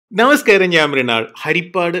നമസ്കാരം, ഞാൻ മൃണാൾ.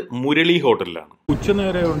 ഹരിപ്പാട് മുരളി ഹോട്ടലിലാണ്.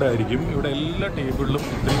 ഉച്ചനേരം കൊണ്ടായിരിക്കും ഇവിടെ എല്ലാ ടേബിളിലും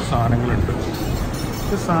ഇത്രയും സാധനങ്ങളുണ്ട്.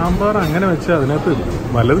 സാമ്പാർ അങ്ങനെ വെച്ചാൽ അതിനകത്ത്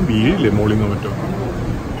വല്ലതും വീഴില്ലേ, മോളിങ്ങോ മറ്റോ.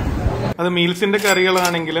 അത് മീൽസിന്റെ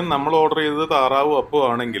കറികളാണെങ്കിലും നമ്മൾ ഓർഡർ ചെയ്തത് താറാവും അപ്പവും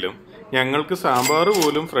ആണെങ്കിലും ഞങ്ങൾക്ക് സാമ്പാർ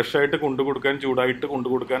പോലും ഫ്രഷ് ആയിട്ട് കൊണ്ടുകൊടുക്കാൻ, ചൂടായിട്ട്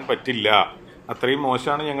കൊണ്ടുകൊടുക്കാൻ പറ്റില്ല. അത്രയും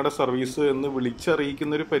മോശമാണ് ഞങ്ങളുടെ സർവീസ് എന്ന്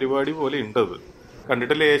വിളിച്ചറിയിക്കുന്ന ഒരു പരിപാടി പോലെ ഉണ്ടത്.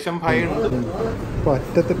 കണ്ടിട്ട് ലേശം ഭയമുണ്ട്.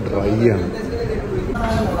 പറ്റത്തെ ഡ്രൈ ആണ്.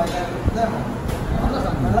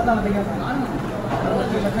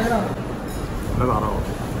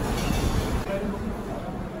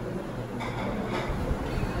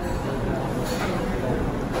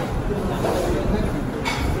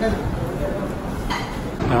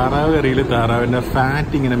 താറാവ് കറിയിൽ താറാവിന്റെ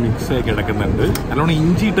ഫാറ്റ് ഇങ്ങനെ മിക്സ് ആയി കിടക്കുന്നുണ്ട്. നല്ലോണം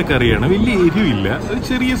ഇഞ്ചിയിട്ട കറിയാണ്, വലിയ എരിവില്ല, ഒരു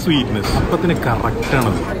ചെറിയ സ്വീറ്റ്നെസ്. അപ്പത്തിന്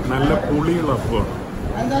കറക്റ്റാണത്. നല്ല പുളിയുള്ള അപ്പമാണ്.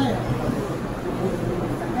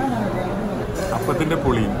 അപ്പത്തിന്റെ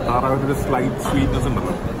പുളിയും താറാവിന്റെ സ്ലൈറ്റ് സ്വീറ്റ്നെസ്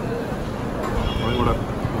ഉണ്ടല്ലോ, അതും കൂടെ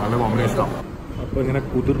നല്ല കോമ്പിനേഷനാണ്. അപ്പം ഇങ്ങനെ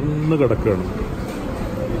കുതിർന്ന് കിടക്കുകയാണ്.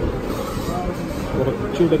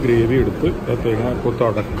 കുറച്ചുകൂടെ ഗ്രേവി എടുത്ത് തേങ്ങാക്കൊത്ത്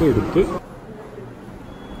അടക്കം എടുത്ത്,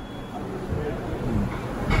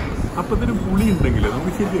 അപ്പത്തിന് പുളി ഉണ്ടെങ്കിൽ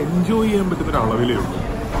നമുക്ക് ശരിക്കും എൻജോയ് ചെയ്യാൻ പറ്റുന്ന ഒരു അളവിലേ ഉള്ളൂ.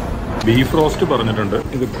 ബീഫ് റോസ്റ്റ് പറഞ്ഞിട്ടുണ്ട്.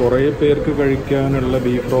 ഇത് കുറേ പേർക്ക് കഴിക്കാനുള്ള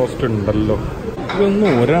ബീഫ് റോസ്റ്റ് ഉണ്ടല്ലോ. ഇതൊന്നും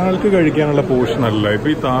ഒരാൾക്ക് കഴിക്കാനുള്ള പോർഷൻ അല്ല. ഇപ്പൊ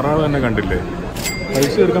ഈ താറാവ് തന്നെ കണ്ടില്ലേ,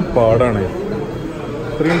 കഴിച്ചു തീർക്കാൻ പാടാണ്.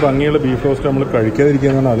 ഇത്രയും ഭംഗിയുള്ള ബീഫ് റോസ്റ്റ് നമ്മൾ കഴിക്കാതിരിക്കുക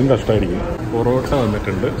എന്ന് പറഞ്ഞാൽ അതും കഷ്ടമായിരിക്കും. പൊറോട്ട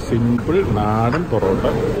വന്നിട്ടുണ്ട്, സിമ്പിൾ നാടൻ പൊറോട്ട.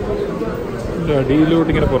 അടിയിലോട്ട്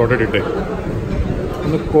ഇങ്ങനെ പൊറോട്ട ഇട്ടിട്ടേ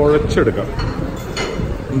ഒന്ന് കുഴച്ചെടുക്കാം.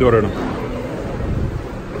 എന്ത് പറയണം?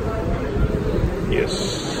 യെസ്.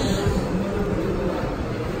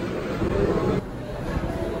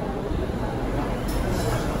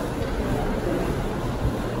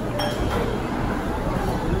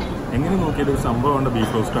 എങ്ങനെ നോക്കിയാലും ഒരു സംഭവമാണ്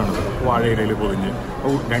ബീഫ് റോസ്റ്റാണ്. വാഴയിലയിൽ പൊതിഞ്ഞ്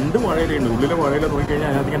രണ്ട് വാഴയിലുണ്ട്. ഉള്ളിലെ വാഴയില നോക്കിക്കഴിഞ്ഞാൽ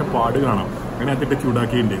അതിനകത്ത് ഇങ്ങനെ പാട് കാണാം. അതിനകത്തിട്ട്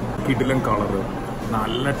ചൂടാക്കിയിട്ടുണ്ട്. കിടിലൻ കളറ്,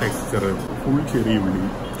 നല്ല ടെക്സ്ചർ, ഫുൾ ചെറിയ ഉള്ളി.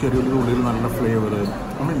 ചെറിയ ഉള്ളിയുടെ ഉള്ളിൽ നല്ല ഫ്ലേവർ.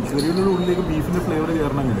 നമ്മൾ ചെറിയ ഉള്ളിയുടെ ഉള്ളിലേക്ക് ബീഫിൻ്റെ ഫ്ലേവർ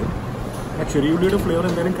കയറണമെങ്കിൽ ആ ചെറിയ ഉള്ളിയുടെ ഫ്ലേവർ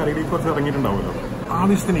എന്തായാലും കറിയിൽ കുറച്ച് ഇറങ്ങിയിട്ടുണ്ടാവുമല്ലോ.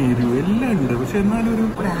 ആവശ്യത്തിന് എരിവ് എല്ലാം ഉണ്ട്. പക്ഷെ എന്നാലും ഒരു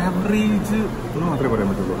ആവറേജ് എന്ന് മാത്രമേ പറയാൻ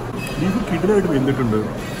പറ്റുള്ളൂ. ബീഫ് കിടിലായിട്ട് വെന്തിട്ടുണ്ട്.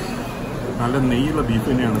 നല്ല നെയ്യുള്ള ബീഫ്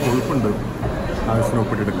തന്നെയാണ്. കൊഴുപ്പുണ്ട്. ആവശ്യത്തിന്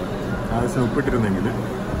ഉപ്പിട്ടിട്ടില്ല. ആവശ്യത്തിന് ഉപ്പിട്ടിരുന്നെങ്കിൽ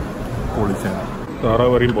പൊളിച്ചാണ്.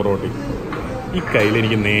 താറാവ് കറിയും പൊറോട്ടയും ഈ കയ്യിൽ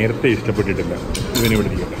എനിക്ക് നേരത്തെ ഇഷ്ടപ്പെട്ടിട്ടില്ല. ഇതിനെ ഇവിടെ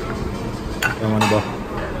ഇരിക്കട്ടെ. ബാ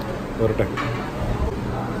പോരട്ടെ.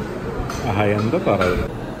 ആഹാ, എന്താ താറാവ്.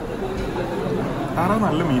 താറാവ്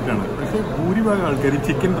നല്ല മീറ്റാണ്. പക്ഷേ ഭൂരിഭാഗം ആൾക്കാർ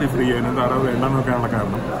ചിക്കൻ പ്രിഫർ ചെയ്യാനും താറാവ് വേണ്ടെന്ന് നോക്കാനുള്ള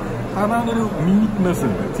കാരണം താറാവിനൊരു മീറ്റ്നെസ്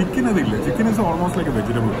ഉണ്ട്. ചിക്കൻ അതില്ല. Chicken is almost like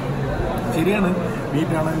vegetable. ശരിയാണ്,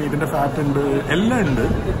 മീറ്റാണ്, മീറ്റിൻ്റെ ഫാറ്റ് ഉണ്ട്, എല്ലാം ഉണ്ട്,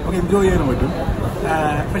 നമുക്ക് എൻജോയ് ചെയ്യാനും പറ്റും.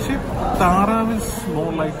 പക്ഷേ താറാവ് ഇസ്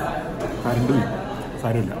മോർ ലൈക്ക് കരണ്ട് വരും.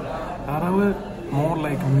 സാരമില്ല, താറാവ് മോർ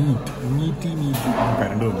ലൈക്ക് മീറ്റി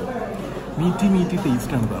കരണ്ട് വന്നു. മീറ്റി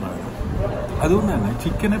ടേസ്റ്റാണ് താറാവ്. അതുകൊണ്ട് തന്നെ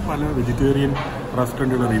ചിക്കനെ പല വെജിറ്റേറിയൻ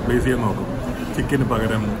റെസ്റ്റോറൻറ്റുകൾ റീപ്ലേസ് ചെയ്യാൻ നോക്കും. ചിക്കന്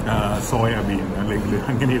പകരം സോയാബീൻ അല്ലെങ്കിൽ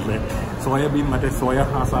അങ്ങനെയുള്ള സോയാബീൻ, മറ്റേ സോയ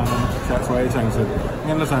ചങ്ക്സ്,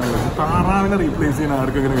 അങ്ങനെയുള്ള സാധനങ്ങൾ. താറാവിനെ റീപ്ലേസ് ചെയ്യാൻ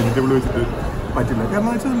ആർക്കും ഇങ്ങനെ വെജിറ്റബിൾ വെച്ചിട്ട് പറ്റില്ല.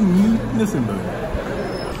 കാരണം വെച്ചാൽ നീറ്റ്നെസ് ഉണ്ട്.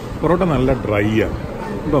 പൊറോട്ട നല്ല ഡ്രൈ ആണ്.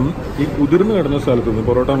 ഇപ്പം ഈ കുതിർന്ന് കിടന്ന സ്ഥലത്ത് നിന്ന്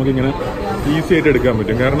പൊറോട്ട നമുക്കിങ്ങനെ ഈസി ആയിട്ട് എടുക്കാൻ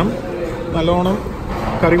പറ്റും. കാരണം നല്ലോണം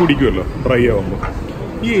കറി കുടിക്കുമല്ലോ ഡ്രൈ ആകുമ്പോൾ.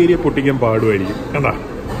 ഈ ഏരിയ പൊട്ടിക്കാൻ പാടുമായിരിക്കും. എന്താ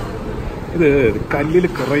ഇത് കല്ലിൽ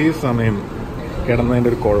കുറേ സമയം കിടന്നതിൻ്റെ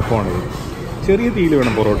ഒരു കുഴപ്പമാണിത്. ചെറിയ തീയിൽ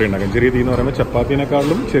വേണം പൊറോട്ട ഉണ്ടാക്കാൻ. ചെറിയ തീ എന്ന് പറയുമ്പോൾ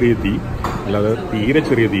ചപ്പാത്തിനേക്കാളും ചെറിയ തീ, അല്ലാതെ തീരെ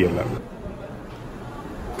ചെറിയ തീയല്ല.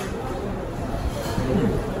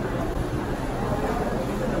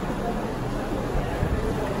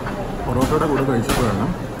 പൊറോട്ടയുടെ കൂടെ കഴിച്ചപ്പോഴാണ്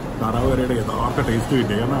താറാവ് കറിയുടെ യഥാർത്ഥ ടേസ്റ്റ്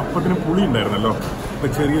കിട്ടിയത്. കാരണം അപ്പത്തിന് പുളി ഉണ്ടായിരുന്നല്ലോ, അപ്പോൾ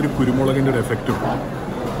ചെറിയൊരു കുരുമുളകിൻ്റെ ഒരു എഫക്റ്റും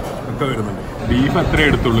ഒക്കെ വരുന്നുണ്ട്. ബീഫ് അത്രേ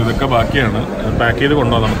എടുത്തുള്ളൂ, ഇതൊക്കെ ബാക്കിയാണ്. പാക്ക് ചെയ്ത്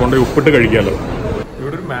കൊണ്ടുപോകാം, നമുക്ക് കൊണ്ടുപോയി ഉപ്പിട്ട് കഴിക്കാമല്ലോ.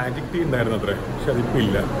 ഇവിടെ ഒരു മാജിക് ടീ ഉണ്ടായിരുന്നു അത്രേ, പക്ഷെ അതിപ്പോൾ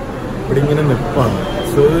ഇല്ല. ഇവിടെ ഇങ്ങനെ നിൽപ്പാണ്.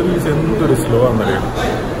 സർവീസ് എന്തൊരു സ്ലോ ആണെന്നറിയാം.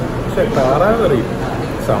 പക്ഷെ താറാവ് കറി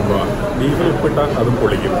സംഭവമാണ്. ബീഫിൽ ഉപ്പിട്ടാൽ അതും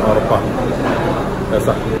പൊളിക്കും, ഉറപ്പാണ്.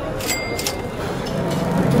 രസമാണ്.